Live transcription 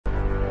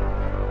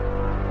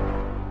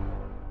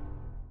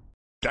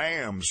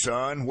Damn,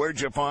 son, where'd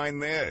you find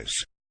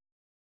this?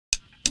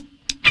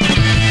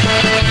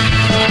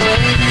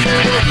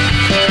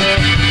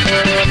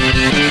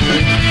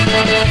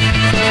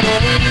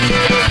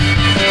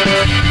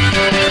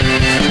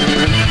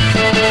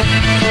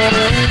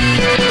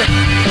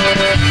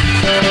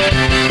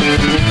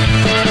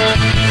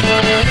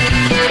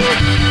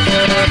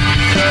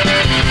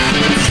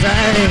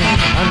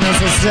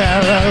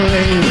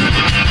 Unnecessarily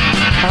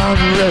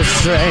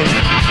unrestrained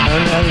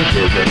and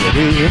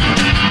negativity,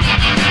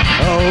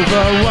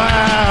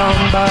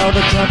 overwhelmed by all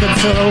the drunken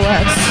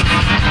silhouettes,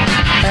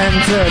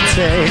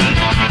 entertained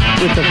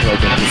with the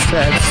broken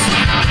cassettes.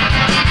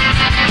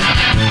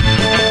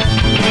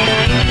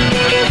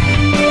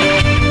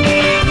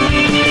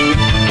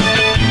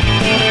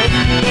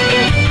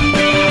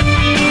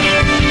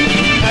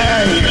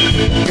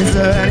 Is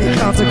there any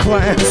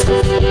consequence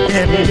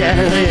in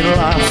getting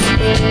lost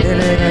in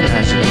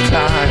international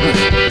time?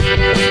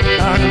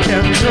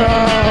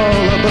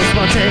 Uncontrollable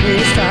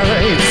spontaneous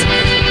tirades,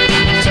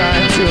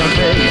 trying to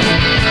evade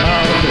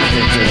all of the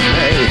things it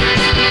made.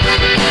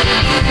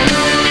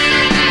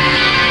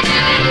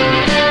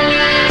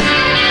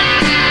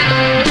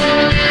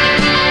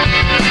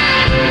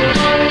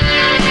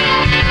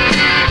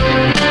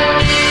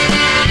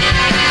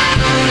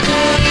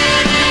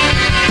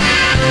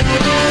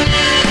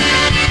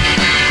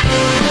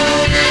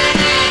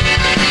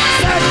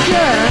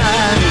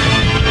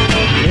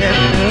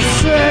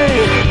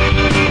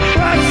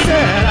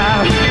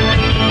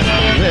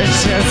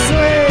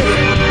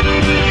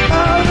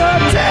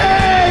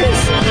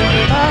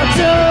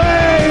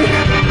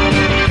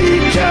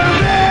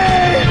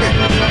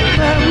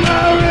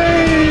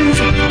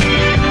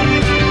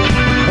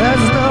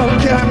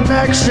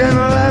 Connection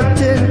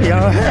left in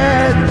your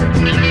head.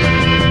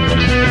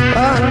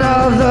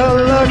 Another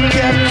look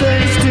at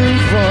things to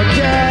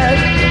forget.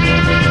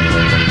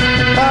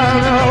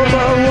 An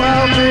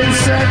overwhelming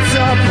sense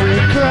of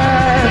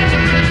regret.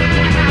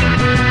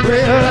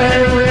 Relay,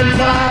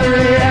 reply,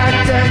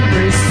 react, and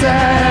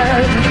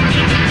reset.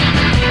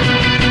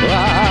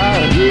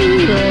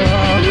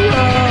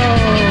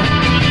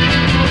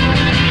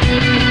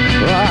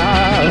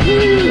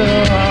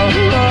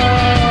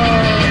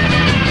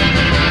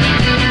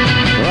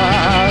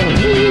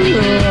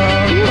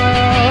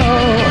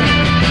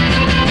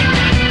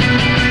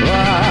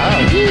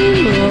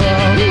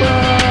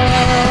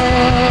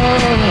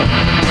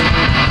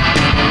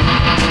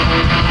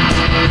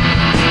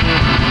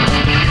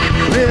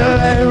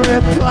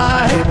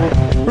 Reply,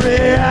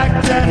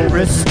 react, and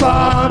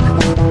respond.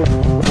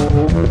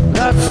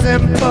 The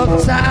simple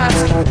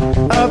task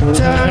of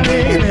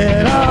turning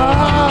it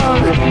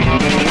on.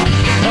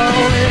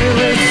 Only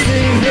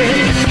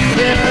receiving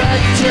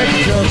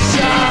electrical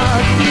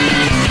shock.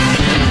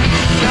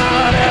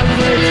 Not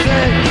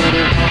everything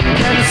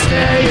can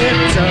stay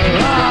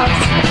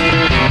interlocked.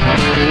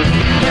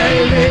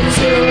 Maybe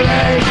too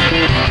late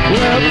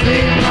will be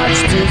much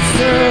too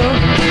soon.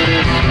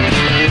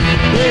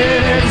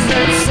 It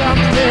isn't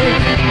something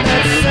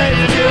that's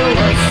safe to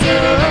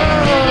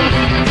assume,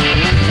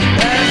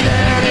 and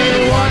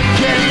anyone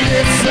can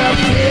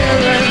disappear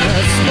in the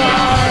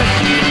spark.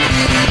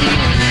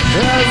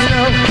 There's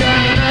no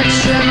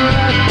connection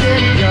left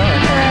in your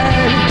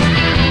head.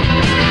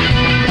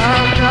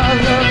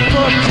 Another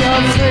book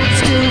of things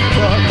to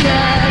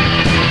forget.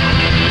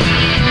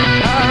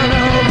 An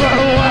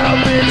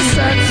overwhelming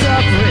sense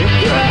of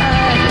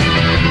regret.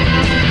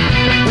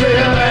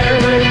 Relay,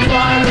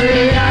 reply,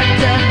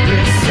 react, and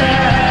reset.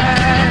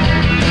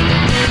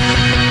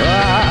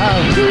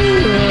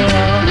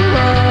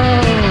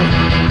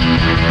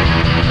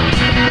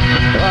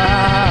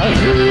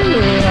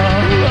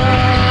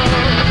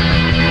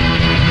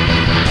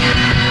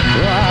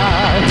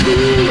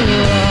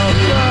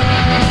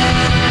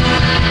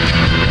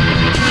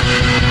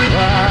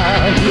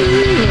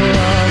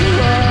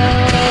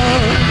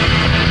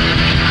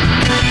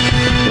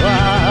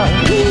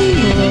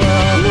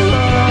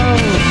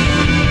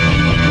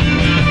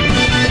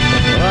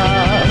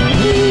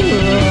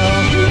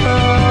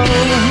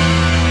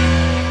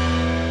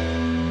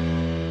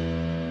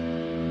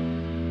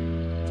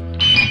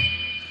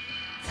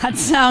 That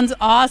sounds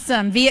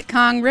awesome. Viet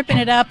Cong ripping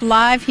it up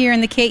live here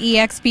in the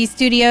KEXP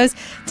studios.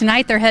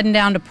 Tonight they're heading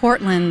down to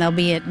Portland. They'll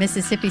be at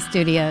Mississippi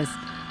Studios.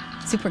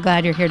 Super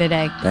glad you're here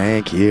today.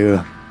 Thank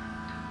you.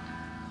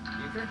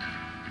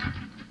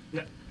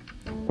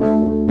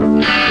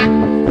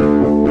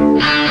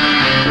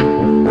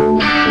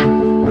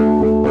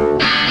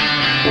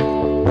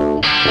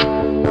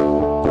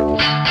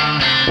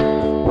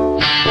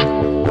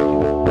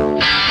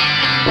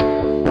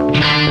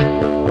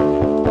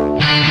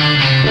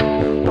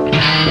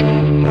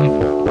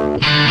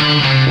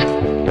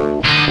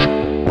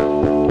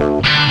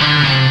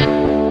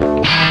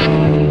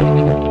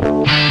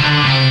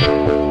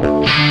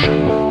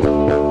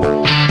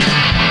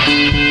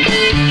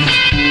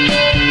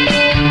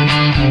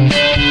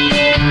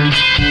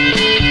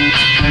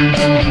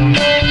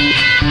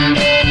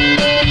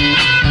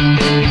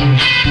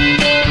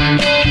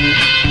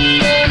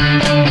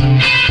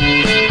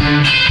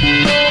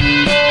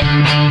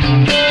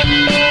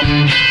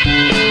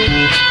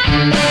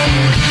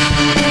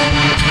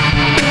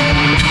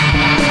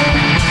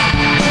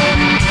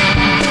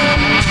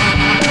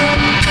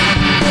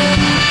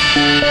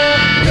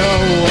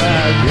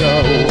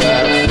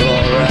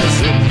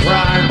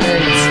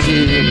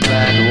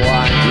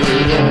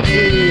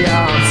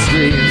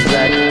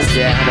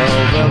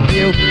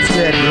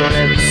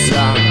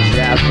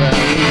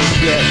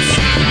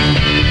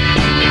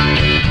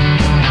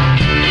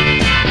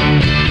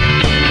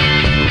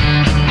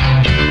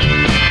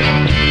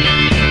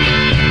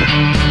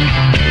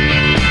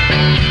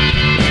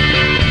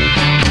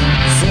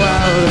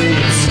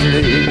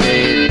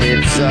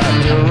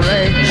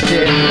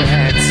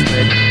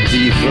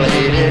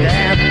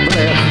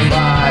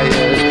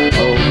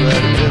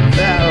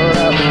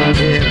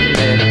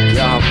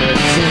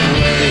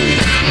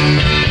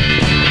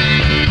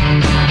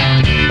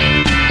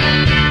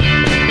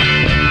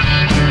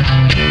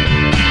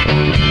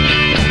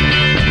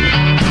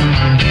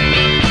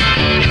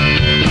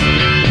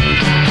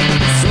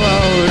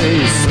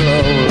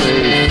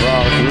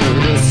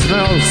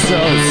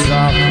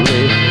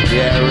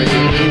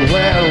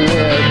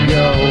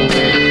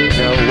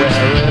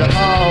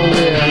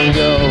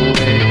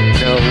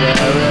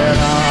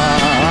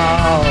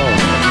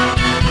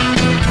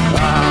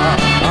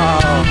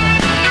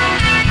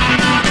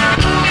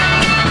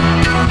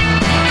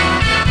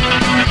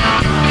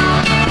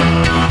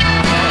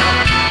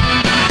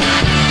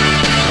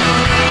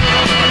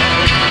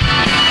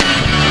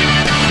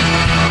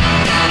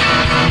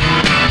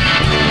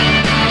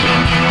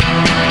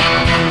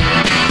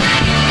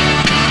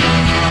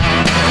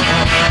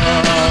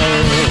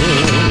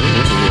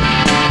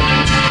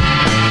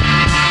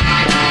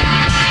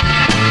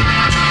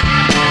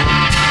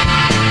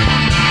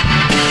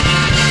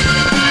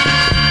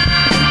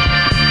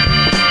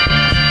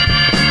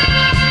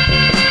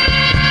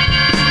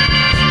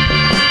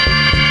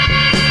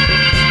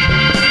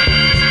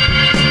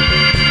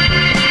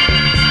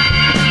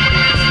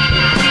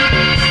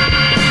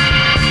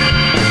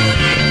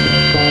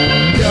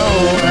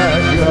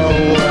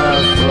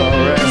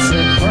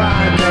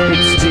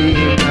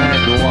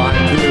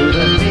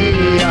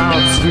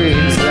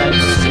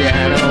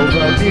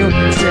 you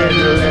tread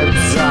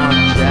lips on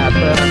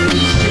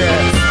Japanese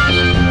ships.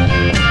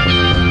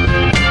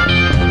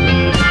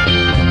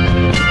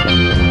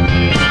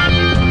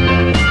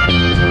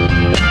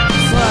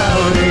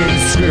 Slowly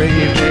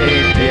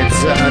screaming,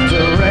 it's a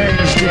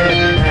deranged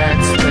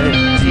enhancement,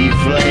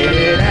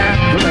 deflated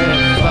amplifiers,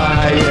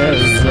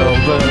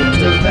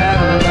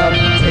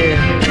 overdeveloped in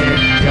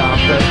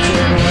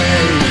incompetent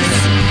ways.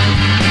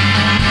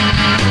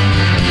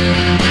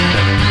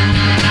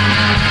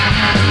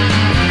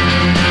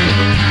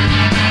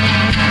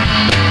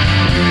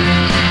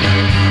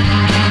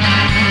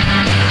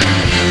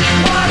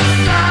 What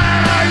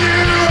sign are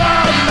you,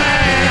 old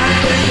man? I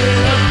think we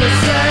look the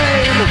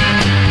same.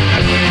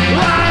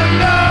 I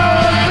know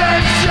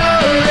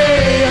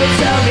eventually you'll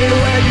tell me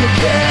where you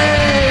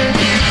came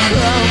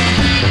from.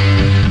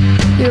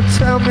 You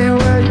tell me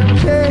where you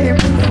came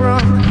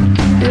from.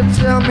 You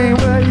tell me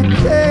where you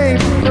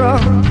came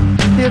from.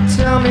 You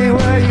tell me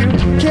where you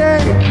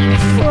came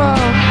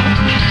from.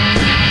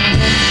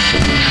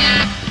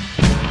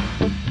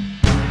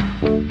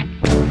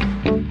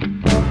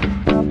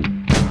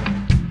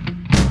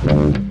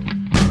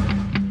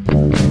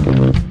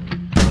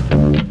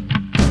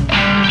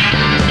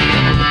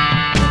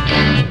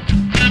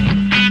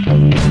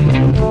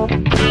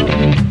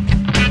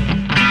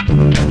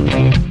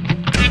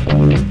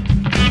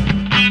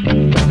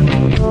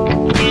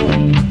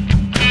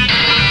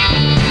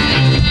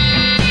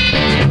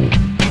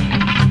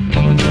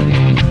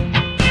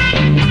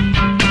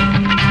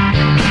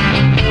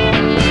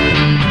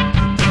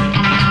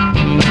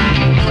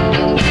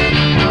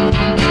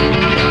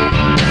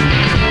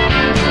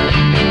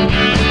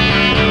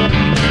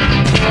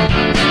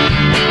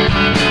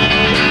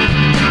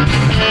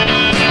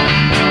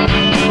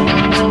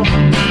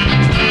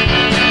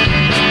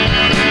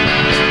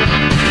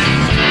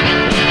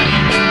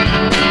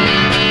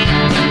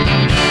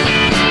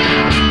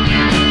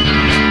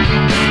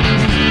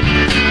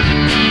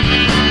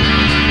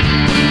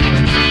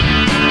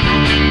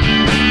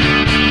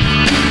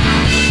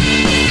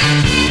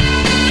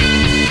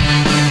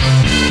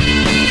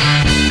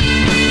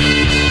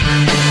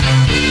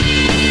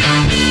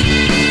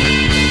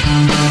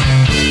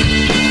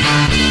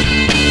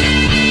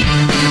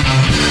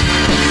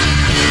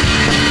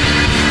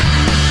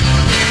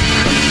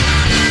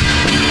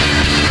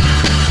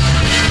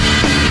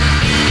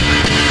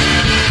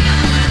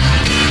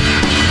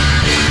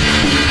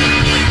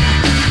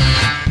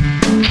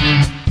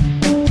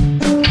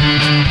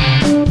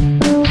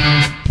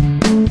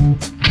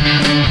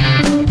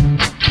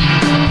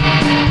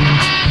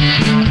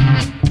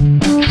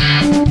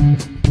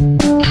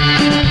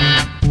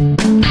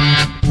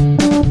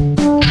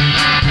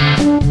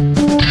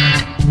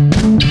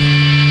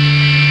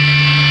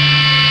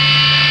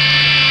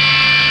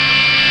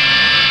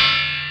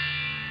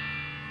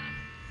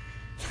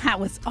 That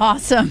was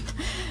awesome.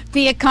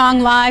 Viet Cong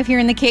live here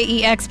in the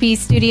KEXP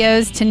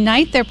studios.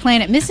 Tonight they're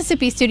playing at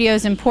Mississippi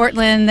Studios in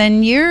Portland.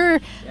 Then you're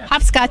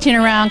hopscotching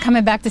around,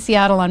 coming back to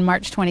Seattle on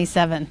March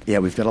 27th. Yeah,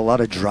 we've got a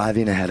lot of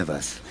driving ahead of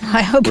us.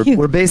 I hope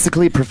We're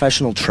basically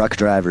professional truck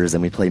drivers,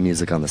 and we play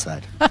music on the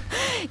side.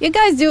 You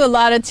guys do a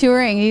lot of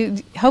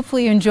touring.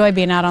 Hopefully you enjoy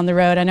being out on the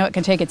road. I know it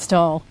can take its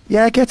toll.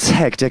 Yeah, it gets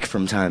hectic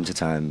from time to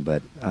time,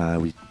 but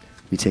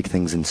we take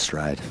things in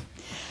stride.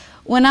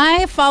 When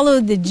I follow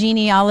the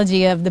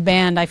genealogy of the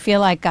band, I feel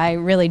like I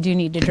really do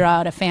need to draw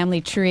out a family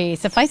tree.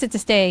 Suffice it to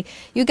say,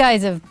 you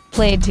guys have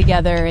played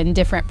together in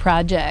different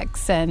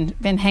projects and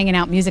been hanging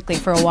out musically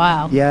for a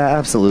while. Yeah,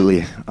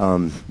 absolutely.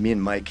 Me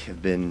and Mike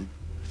have been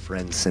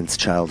friends since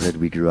childhood.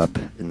 We grew up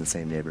in the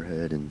same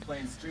neighborhood and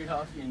playing street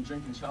hockey and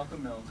drinking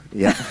chocolate milk.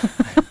 Yeah,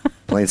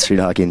 playing street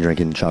hockey and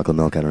drinking chocolate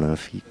milk. I don't know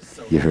if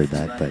you heard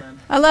that, but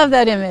I love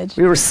that image.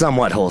 we were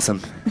somewhat wholesome.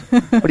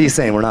 What are you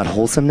saying? We're not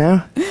wholesome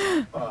now?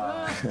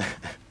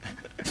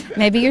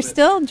 Maybe you're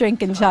still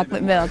drinking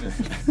chocolate milk.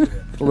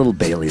 A little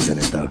Bailey's in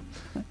it, though.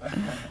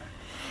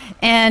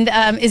 And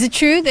is it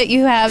true that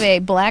you have a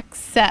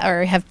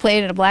or have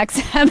played in a Black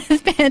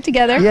Sabbath band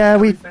together? Yeah,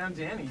 we Found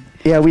Danny.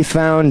 Yeah, we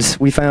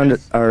found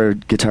our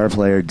guitar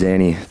player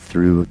Danny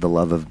through the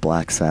love of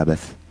Black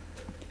Sabbath,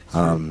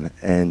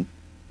 and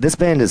this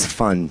band is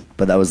fun,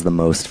 but that was the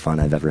most fun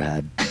I've ever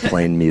had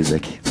playing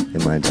music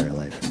in my entire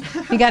life.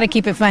 You got to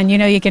keep it fun. You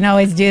know, you can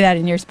always do that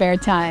in your spare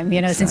time.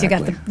 You know, since you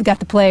got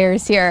the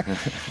players here.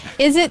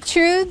 Is it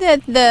true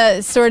that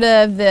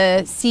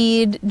the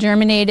seed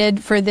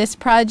germinated for this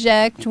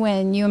project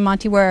when you and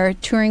Monty were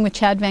touring with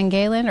Chad Van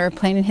Galen or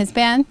playing in his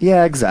band?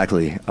 Yeah,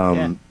 exactly.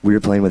 We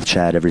were playing with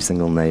Chad every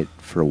single night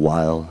for a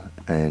while,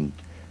 and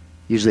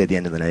usually at the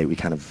end of the night we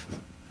kind of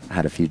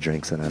had a few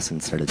drinks in us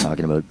and started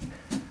talking about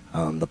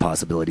the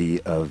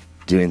possibility of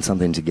doing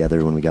something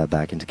together when we got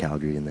back into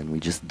Calgary, and then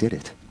we just did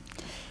it.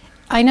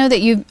 I know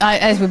that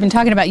as we've been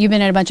talking about, you've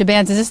been in a bunch of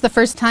bands. Is this the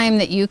first time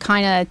that you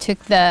kind of took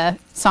the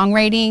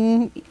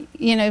songwriting,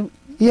 you know?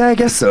 Yeah, I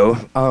guess so.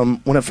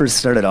 When it first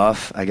started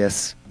off, I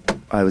guess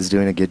I was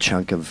doing a good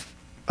chunk of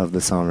the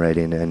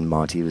songwriting, and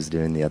Monty was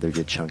doing the other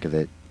good chunk of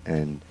it.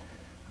 And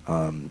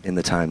in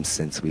the time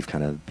since, we've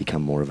kind of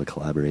become more of a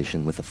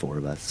collaboration with the four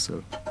of us.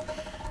 So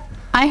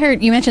I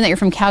heard you mentioned that you're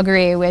from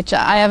Calgary, which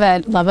I have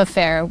a love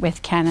affair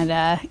with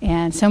Canada,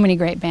 and so many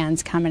great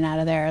bands coming out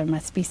of there. There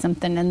must be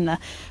something in the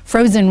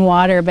frozen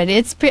water, but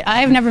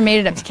I've never made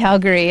it up to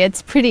Calgary.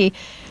 It's pretty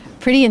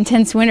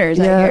intense winters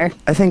out here.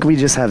 I think we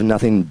just have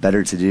nothing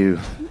better to do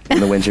in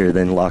the winter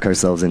than lock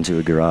ourselves into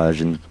a garage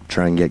and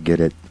try and get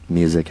good at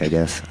music, I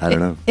guess. I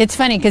don't know. It's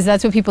funny because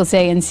that's what people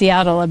say in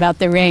Seattle about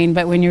the rain,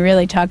 but when you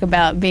really talk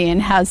about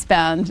being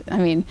housebound, I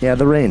mean... Yeah,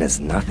 the rain is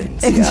nothing.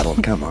 Seattle,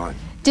 come on.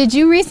 Did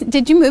you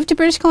move to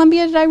British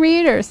Columbia, did I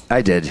read? Or?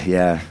 I did,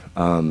 yeah.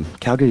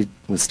 Calgary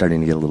was starting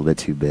to get a little bit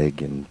too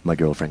big, and my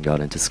girlfriend got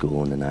into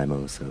school in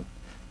Nanaimo, so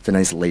it's a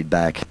nice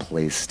laid-back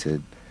place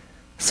to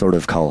sort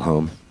of call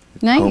home.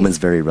 Nice. Home is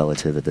very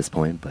relative at this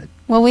point, but...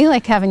 Well, we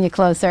like having you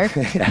closer.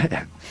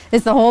 Yeah.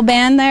 Is the whole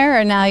band there,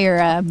 or now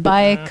you're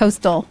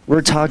bi-coastal?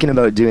 We're talking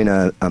about doing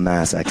a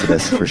mass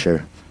exodus, for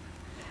sure.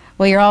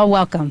 Well, you're all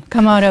welcome.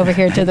 Come on over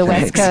here to the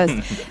West Coast.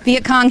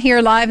 Viet Cong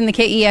here live in the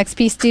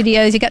KEXP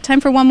studios. You got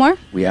time for one more?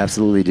 We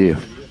absolutely do.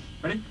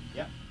 Ready?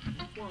 Yeah.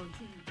 1, 2,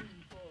 3,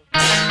 4.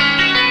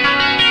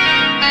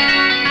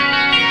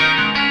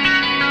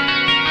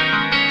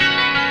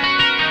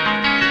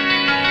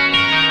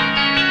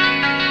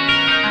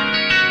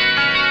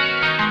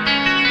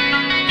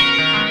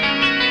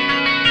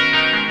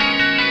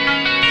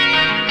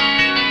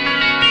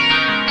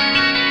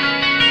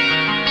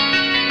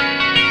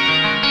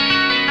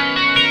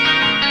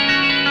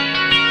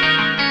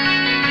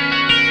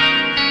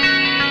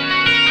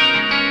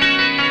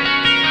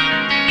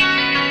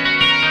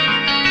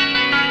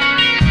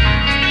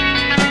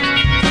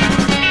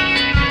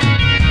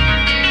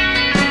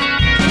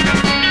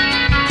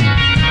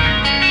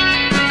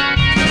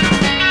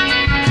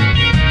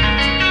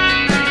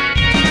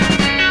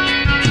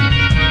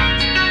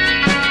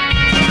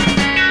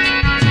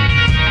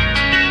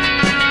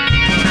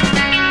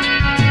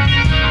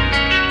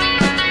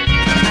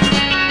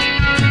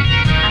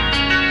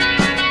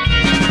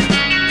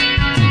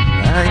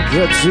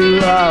 Get to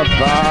the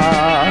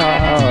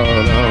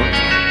bottom.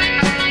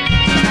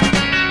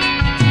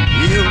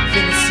 You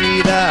can see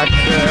the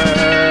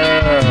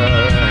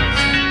current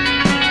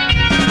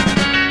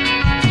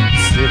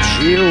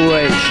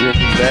situation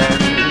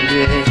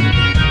bending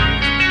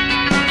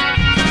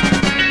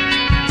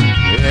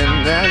in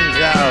and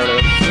out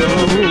of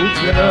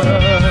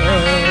focus.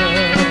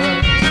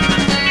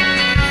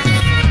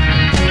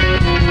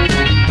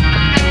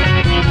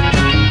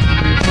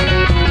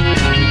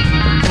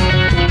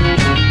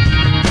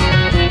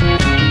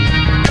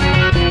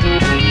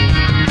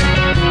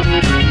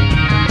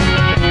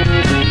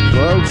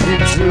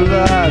 To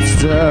the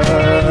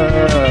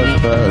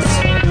surface,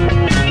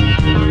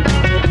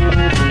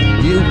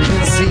 you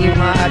can see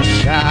my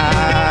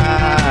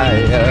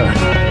higher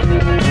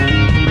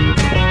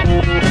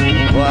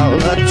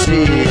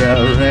quality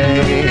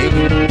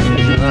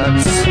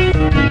arrangements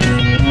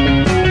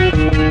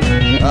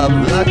of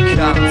the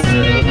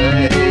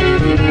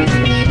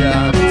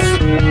constellations,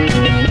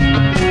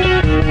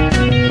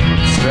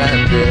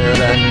 stranded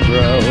and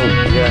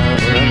broken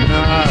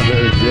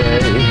another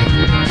day.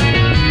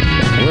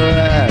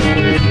 Where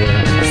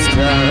everything's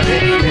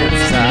turning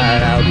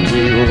inside out,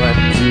 we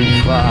went too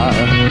far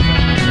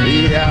the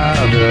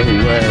other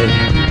way.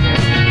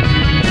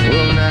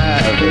 We'll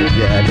never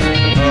get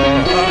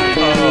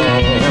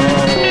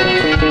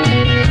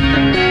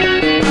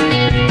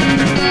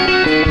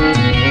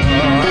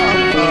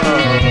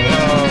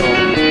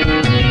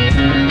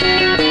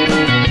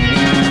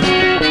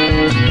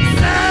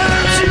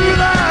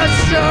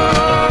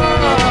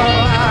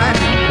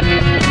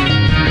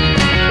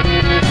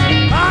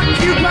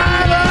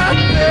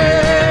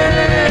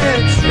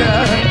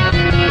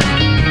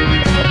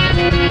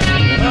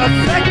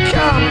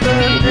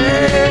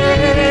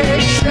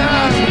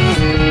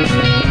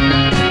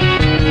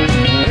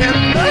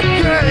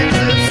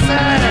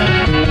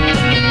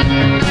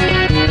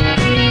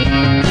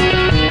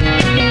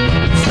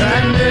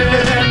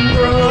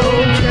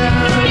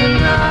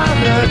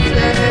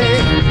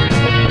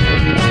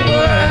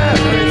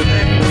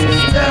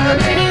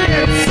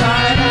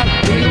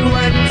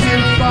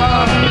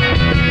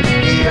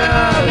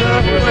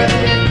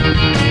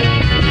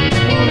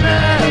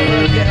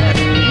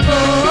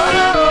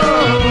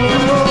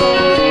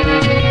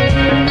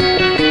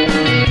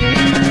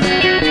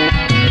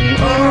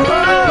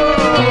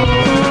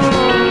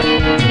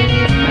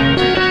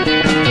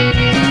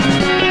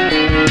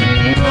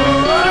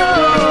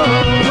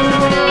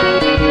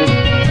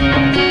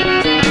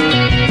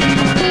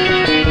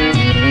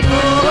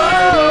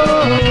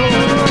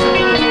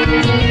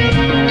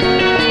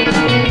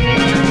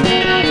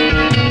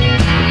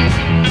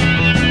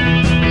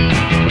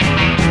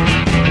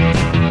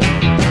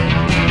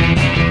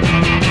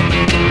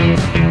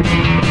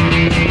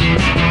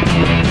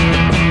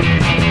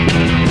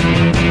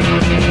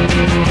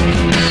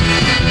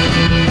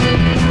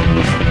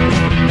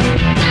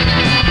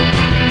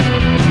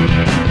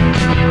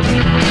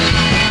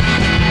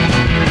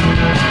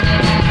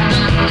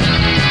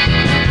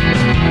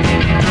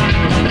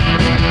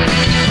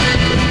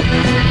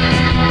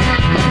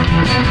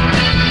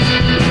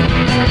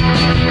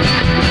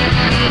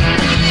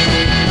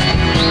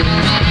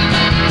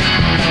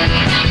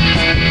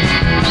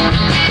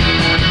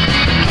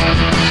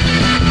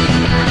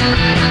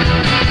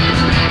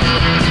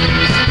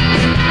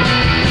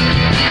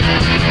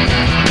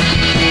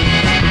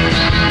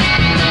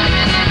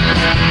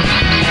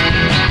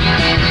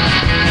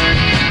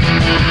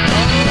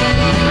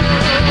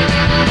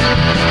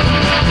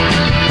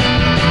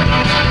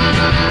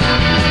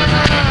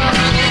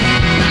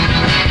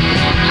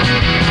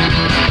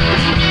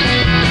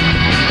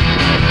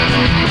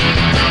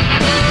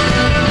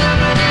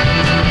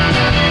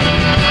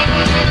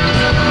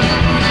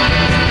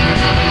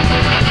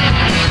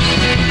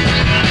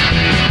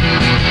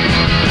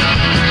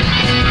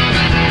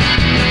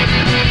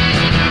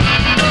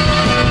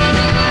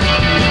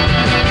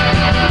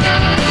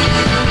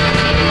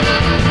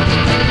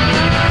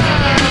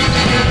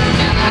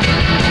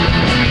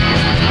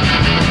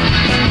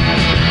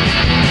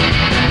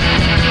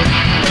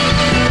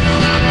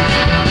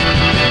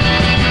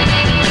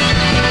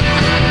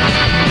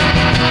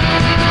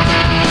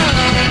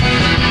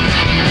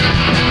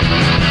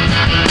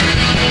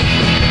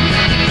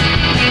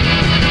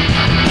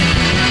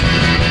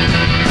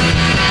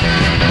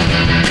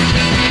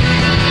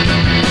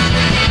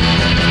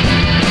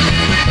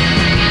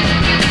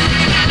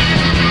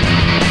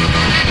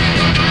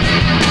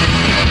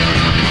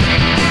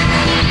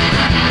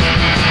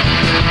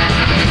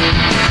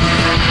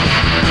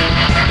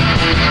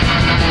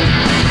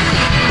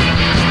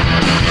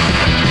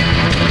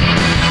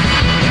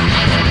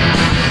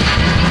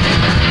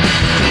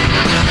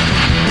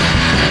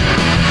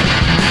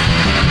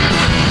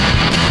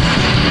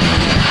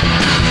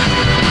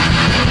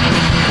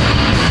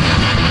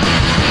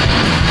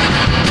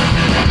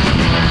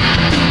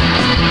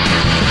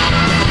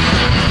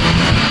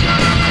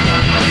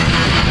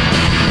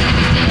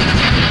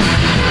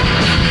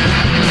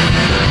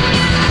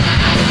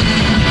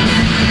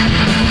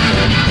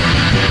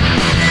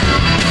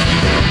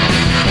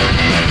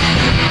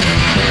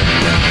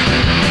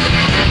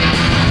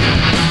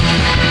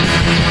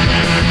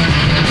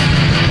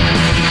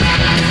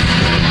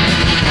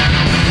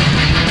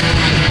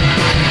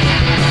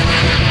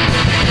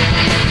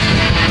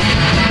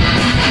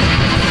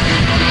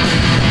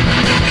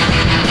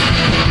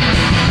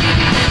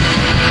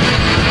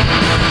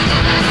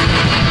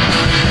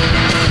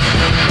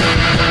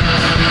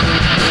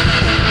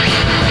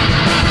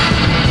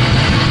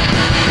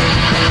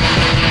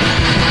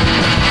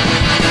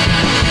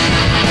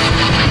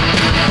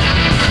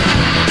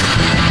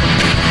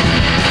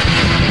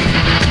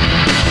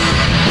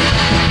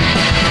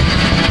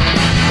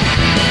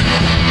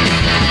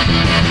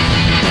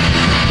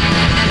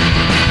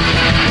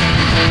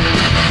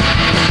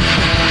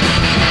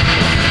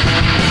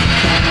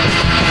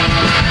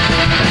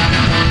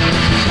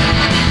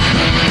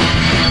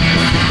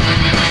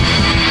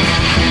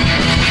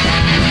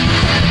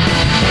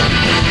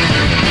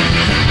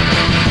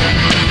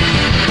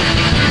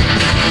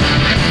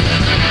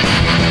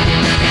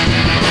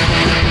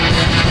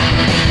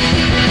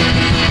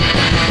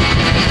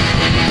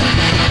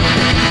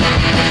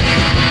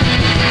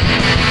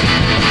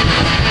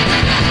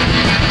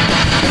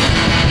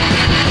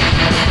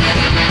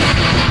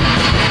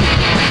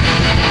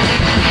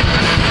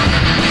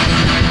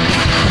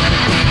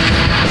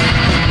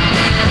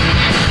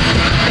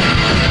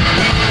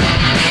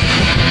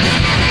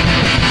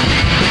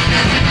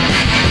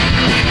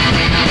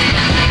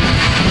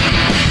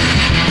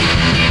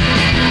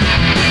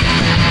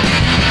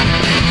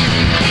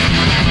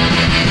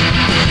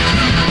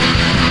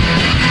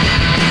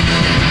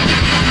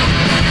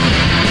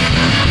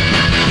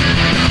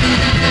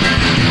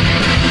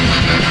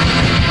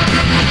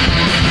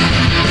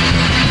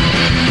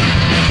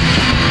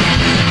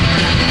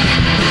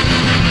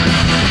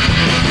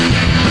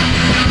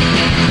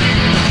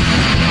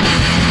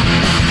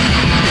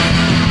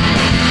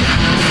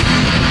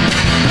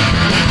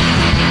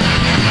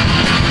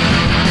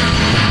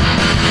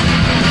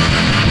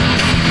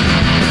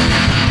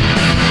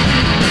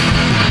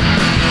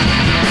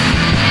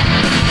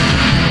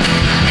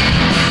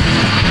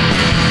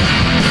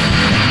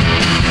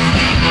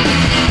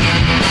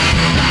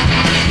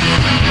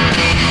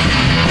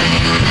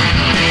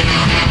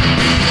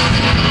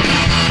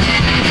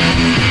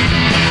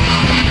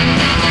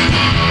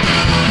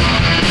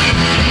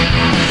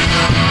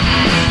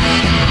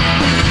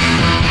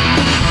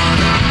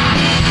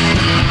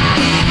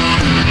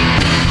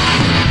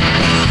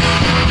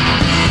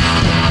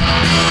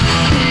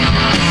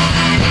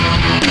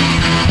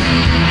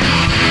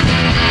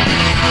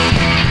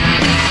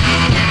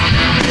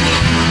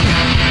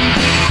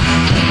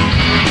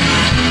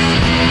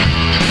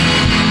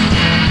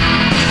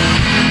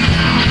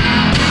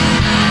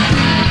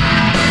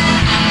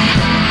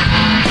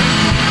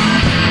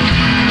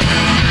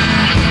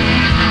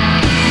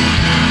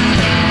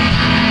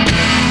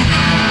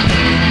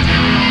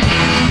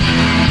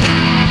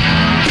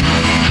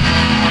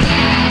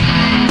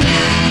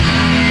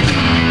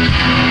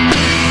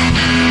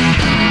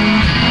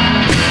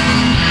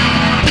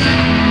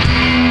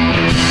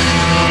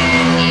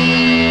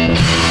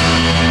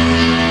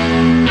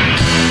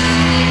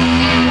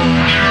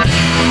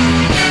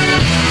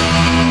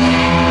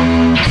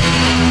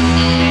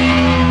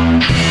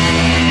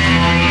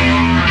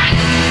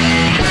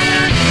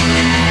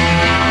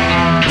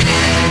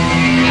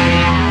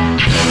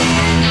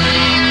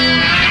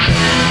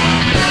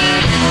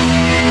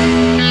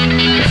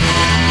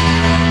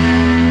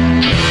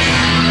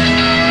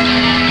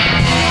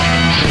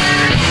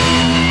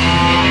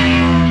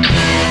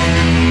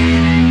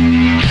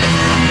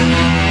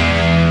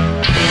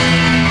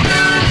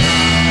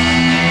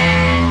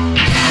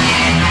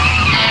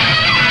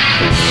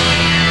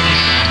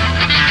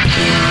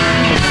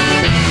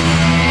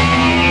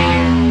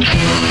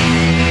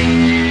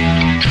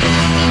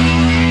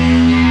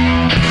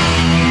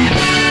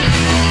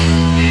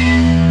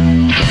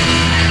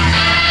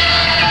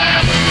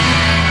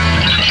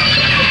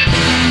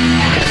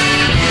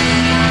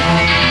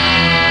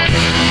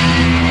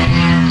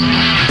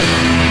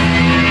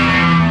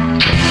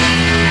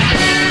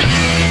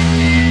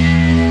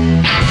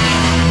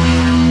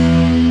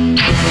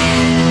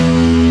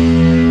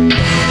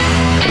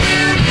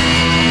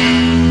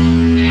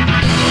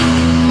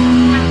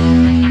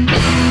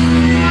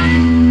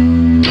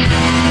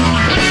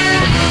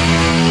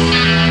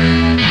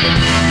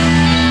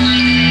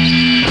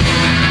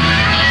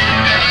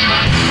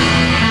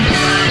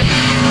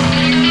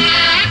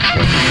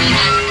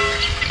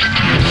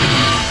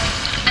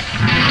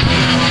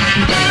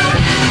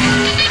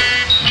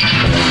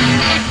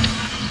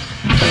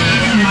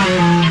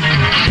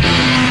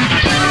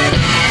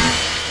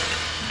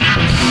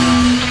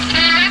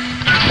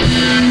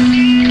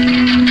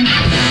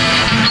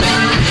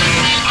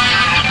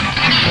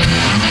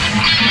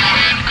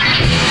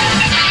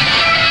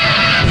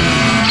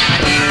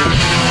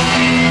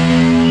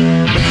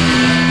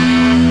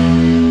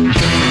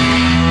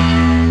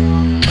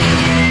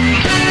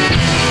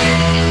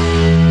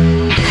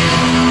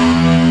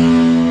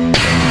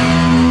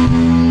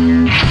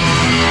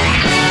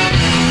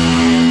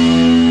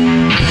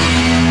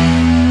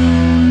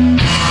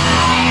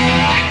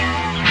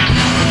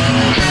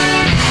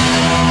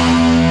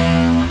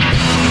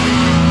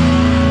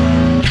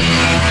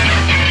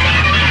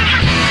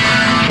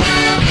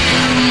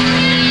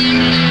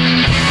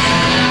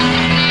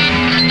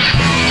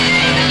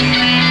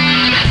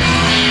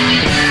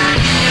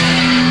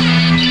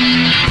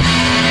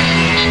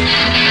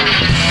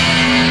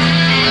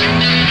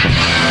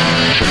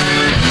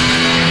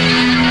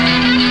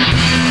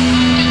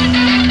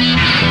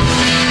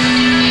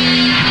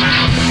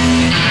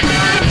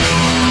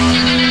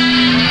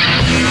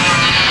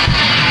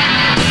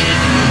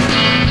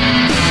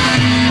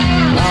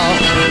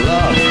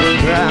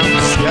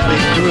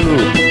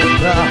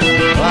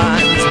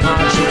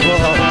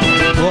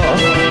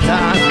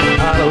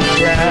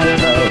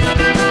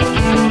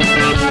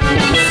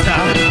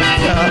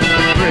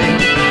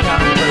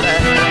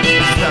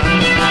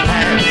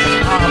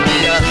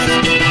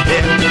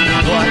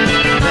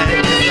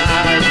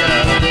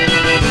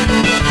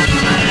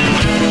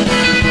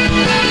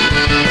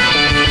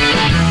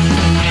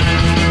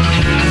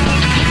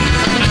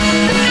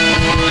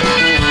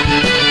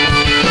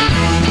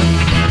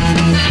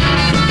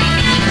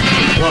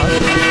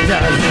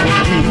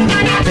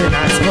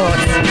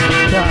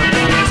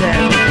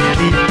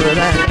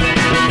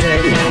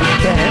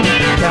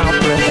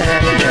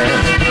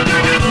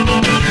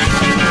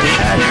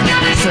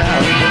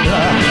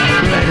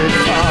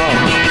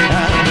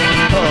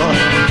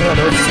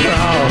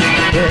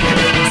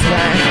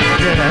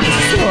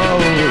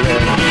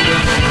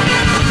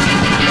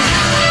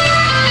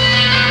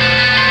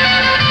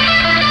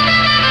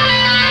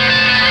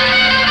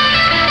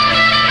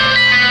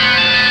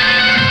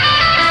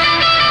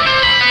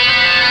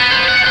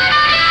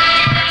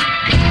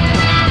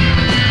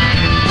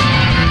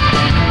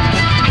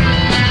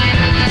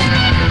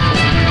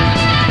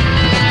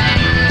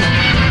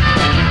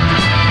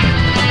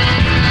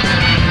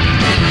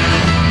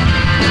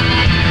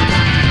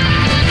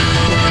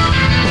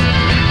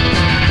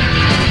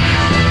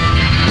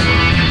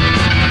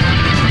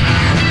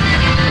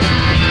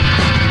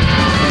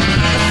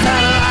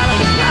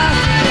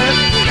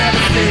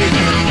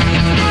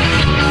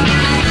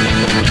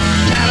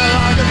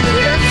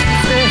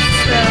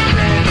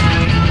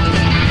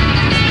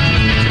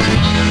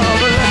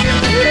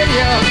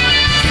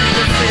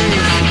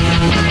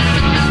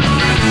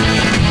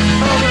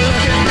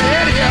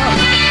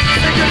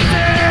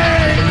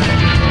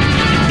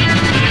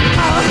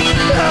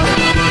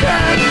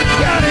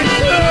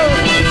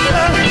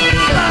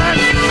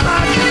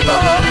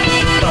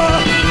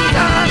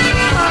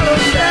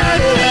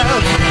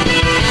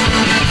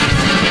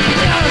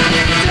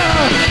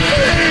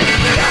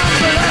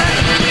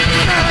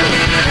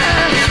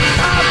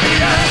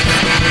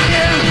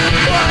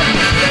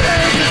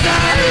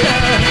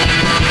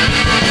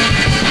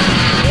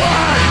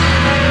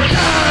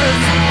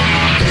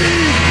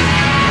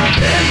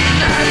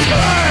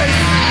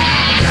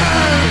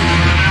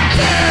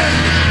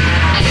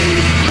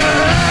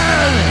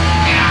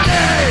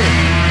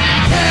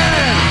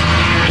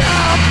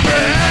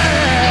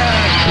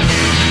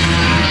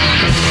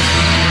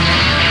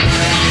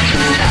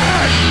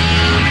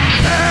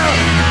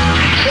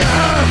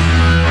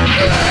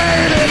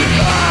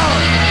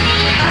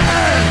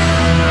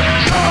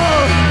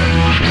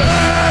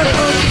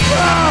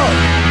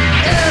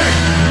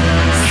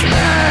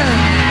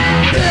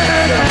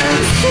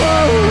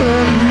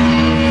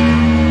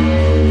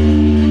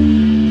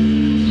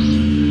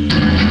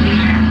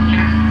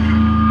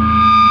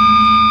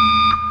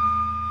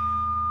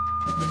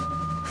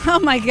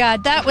my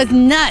God, that was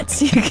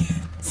nuts.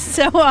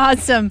 So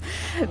awesome.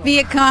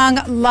 Viet Cong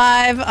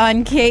live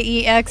on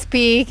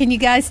KEXP. Can you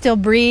guys still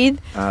breathe?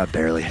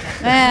 Barely.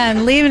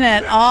 Man, leaving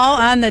it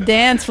all on the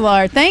dance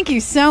floor. Thank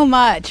you so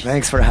much.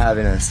 Thanks for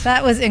having us.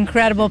 That was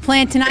incredible.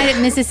 Playing tonight at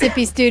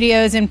Mississippi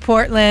Studios in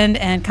Portland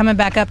and coming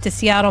back up to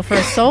Seattle for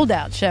a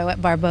sold-out show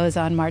at Barboza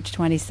on March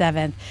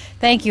 27th.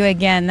 Thank you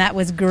again. That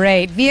was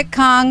great. Viet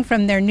Cong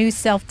from their new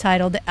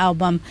self-titled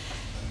album.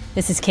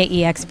 This is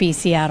KEXP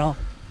Seattle.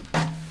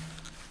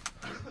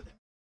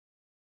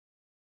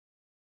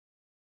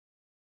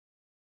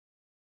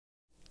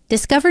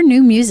 Discover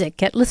new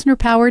music at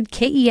listener-powered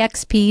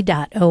kexp.org.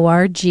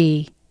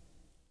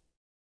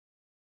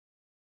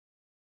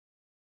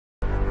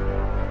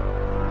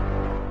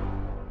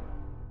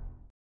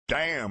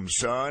 Damn,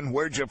 son,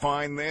 where'd you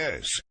find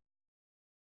this?